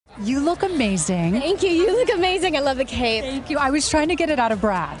You look amazing. Thank you. You look amazing. I love the cape. Thank you. I was trying to get it out of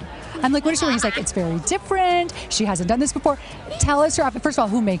Brad. I'm like, what is she wearing? He's like, it's very different. She hasn't done this before. Tell us your outfit. First of all,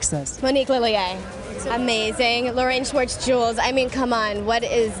 who makes this? Monique Lhuillier. Amazing. Lorraine Schwartz jewels. I mean, come on. What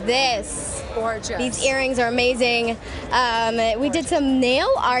is this? Gorgeous. These earrings are amazing. We did some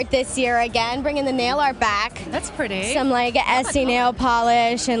nail art this year again, bringing the nail art back. That's pretty. Some like Essie nail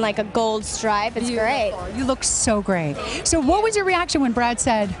polish and like a gold stripe. It's great. You look so great. So what was your reaction when Brad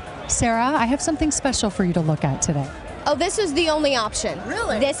said, Sarah, I have something special for you to look at today? Oh, this was the only option.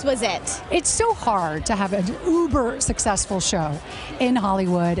 Really? This was it. It's so hard to have an uber successful show in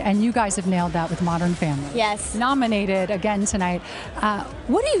Hollywood, and you guys have nailed that with Modern Family. Yes. Nominated again tonight.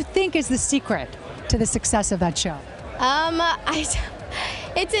 What do you think is the secret to the success of that show?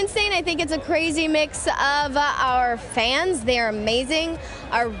 It's insane. I think it's a crazy mix of our fans. They're amazing.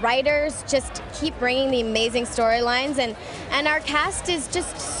 Our writers just keep bringing the amazing storylines, and our cast is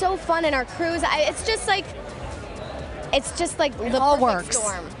just so fun, and our crews. It's just like the perfect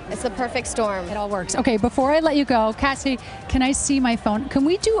storm. It's the perfect storm. It all works. Okay, before I let you go, Cassie, can I see my phone? Can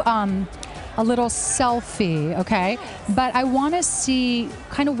we do a little selfie, okay? But I want to see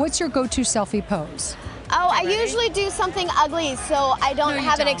kind of what's your go-to selfie pose? Oh, I usually do something ugly, so I don't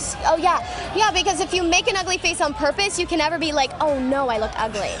have an oh yeah, because if you make an ugly face on purpose, you can never be like, oh no, I look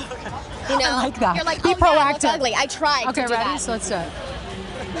ugly. You know, I like that. You're like, be oh proactive. yeah, I look ugly. I tried to do ready? that. So let's do it.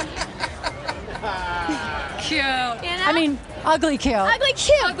 Cute. You know? I mean, ugly cute. Ugly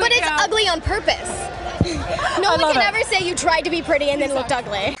cute, but it's ugly on purpose. No one can ever say you tried to be pretty and then looked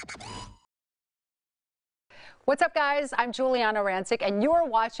ugly. What's up, guys? I'm Giuliana Rancic, and you're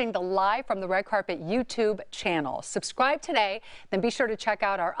watching the Live from the Red Carpet YouTube channel. Subscribe today, then be sure to check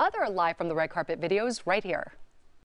out our other Live from the Red Carpet videos right here.